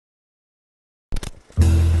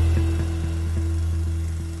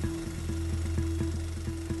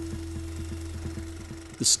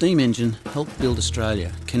The steam engine helped build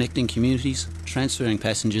Australia, connecting communities, transferring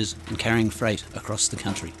passengers and carrying freight across the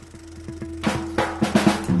country.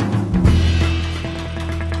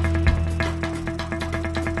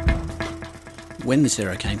 When this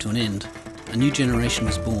era came to an end, a new generation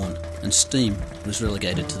was born and steam was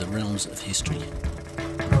relegated to the realms of history.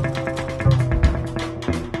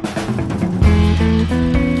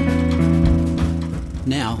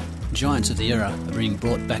 Now, giants of the era are being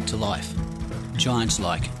brought back to life. Giants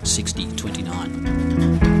like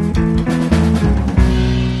 6029.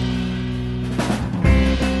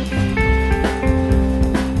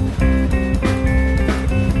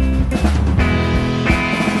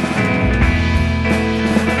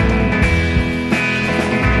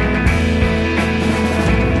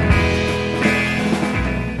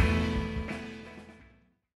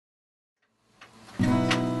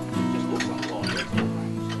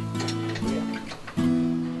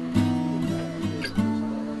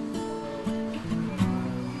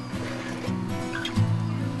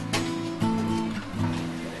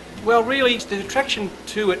 Well, really, the attraction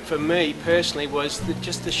to it for me personally was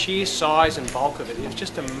just the sheer size and bulk of it. It was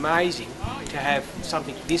just amazing to have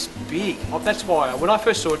something this big. That's why, when I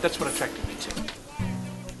first saw it, that's what attracted me to it.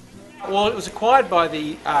 Well, it was acquired by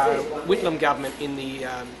the Whitlam government in the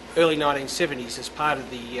early 1970s as part of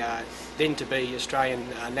the then-to-be Australian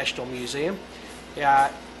National Museum.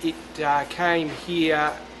 It came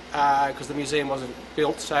here because the museum wasn't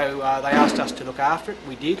built, so they asked us to look after it.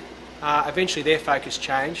 We did. Eventually their focus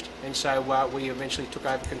changed, and so we eventually took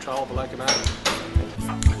over control of the locomotive.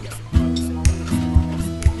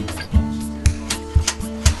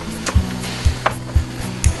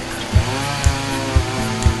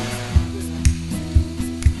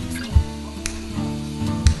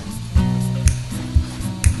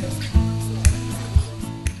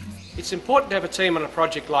 It's important to have a team on a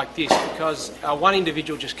project like this because one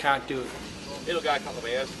individual just can't do it. It'll go a couple of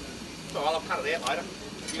hours. Oh, I'll cut it out later.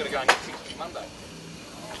 You've got to go and get 60 Monday.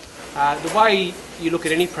 The way you look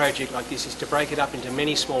at any project like this is to break it up into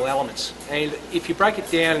many small elements, and if you break it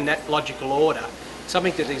down in that logical order,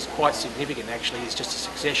 something that is quite significant actually is just a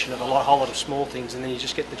succession of a whole lot of small things, and then you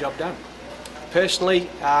just get the job done. Personally,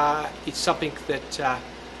 it's something that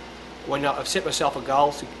when I've set myself a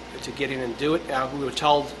goal to get in and do it, we were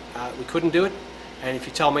told we couldn't do it, and if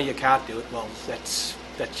you tell me you can't do it, well,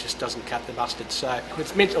 that just doesn't cut the mustard. So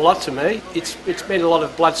it's meant a lot to me. It's meant a lot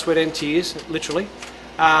of blood, sweat and tears, literally.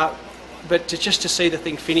 But just to see the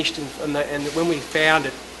thing finished and when we found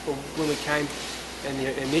it, or when we came and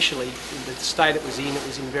initially, the state it was in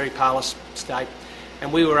a very parlous state.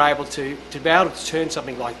 And we were able to be able to turn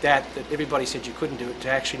something like that everybody said you couldn't do it, to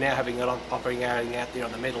actually now having it operating out there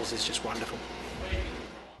on the metals is just wonderful.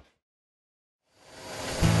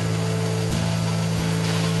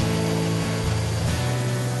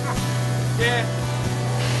 Yeah.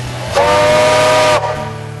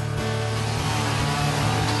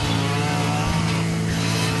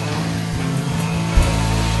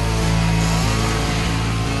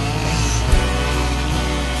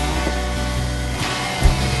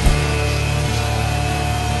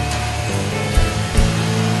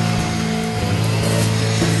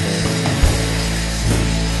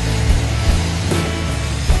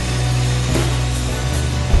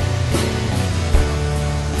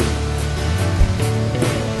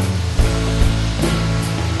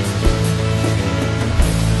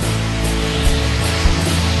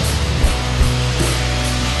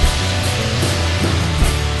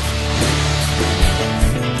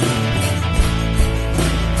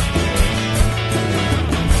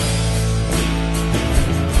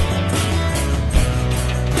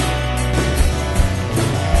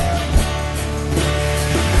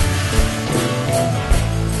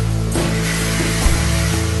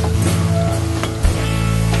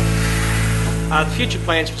 The future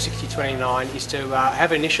plans for 6029 is to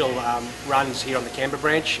have initial runs here on the Canberra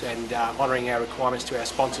branch and honouring our requirements to our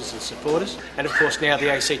sponsors and supporters. And of course now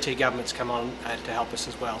the ACT government's come on to help us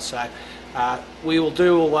as well. So we will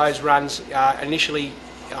do all those runs initially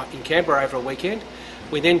in Canberra over a weekend.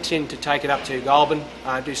 We then tend to take it up to Goulburn,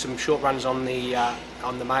 do some short runs on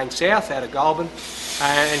the main south out of Goulburn,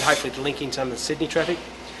 and hopefully to link in some of the Sydney traffic.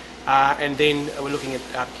 And then we're looking at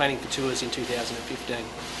planning for tours in 2015.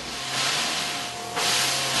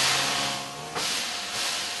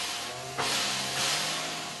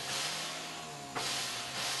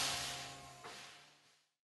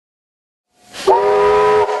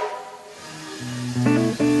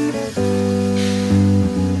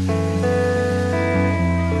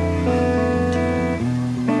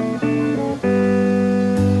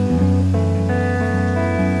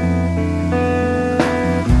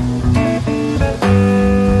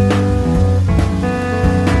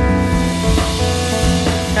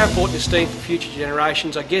 steam for future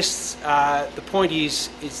generations. I guess the point is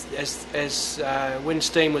as when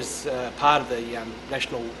steam was part of the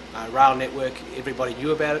National Rail Network, everybody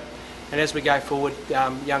knew about it, and as we go forward,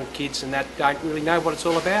 young kids and that don't really know what it's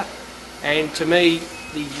all about. And to me,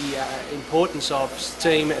 the importance of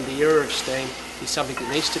steam and the era of steam is something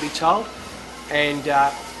that needs to be told, and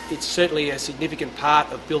it's certainly a significant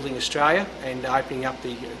part of building Australia and opening up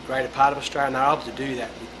the greater part of Australia, and they're able to do that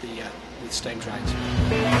with steam trains.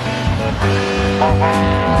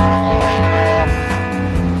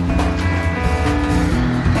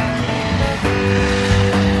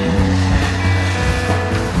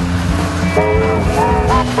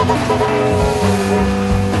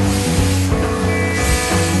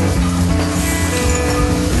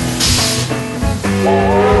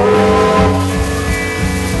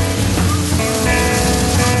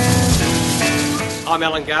 I'm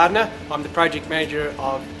Alan Gardner. I'm the project manager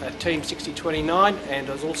of Team 6029, and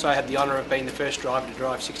I've also had the honour of being the first driver to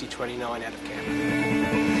drive 6029 out of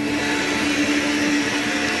Canberra.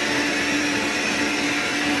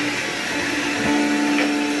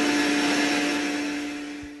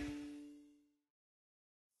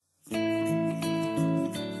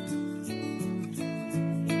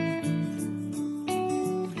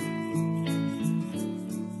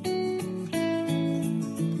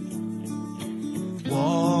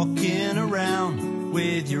 Walking around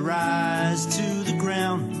with your eyes to the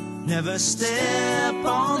ground, never step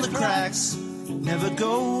on the cracks, never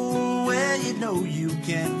go where you know you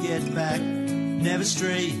can't get back, never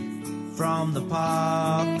stray from the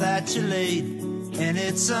path that you laid, and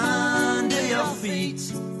it's under your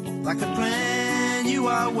feet like a plan you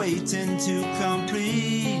are waiting to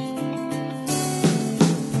complete.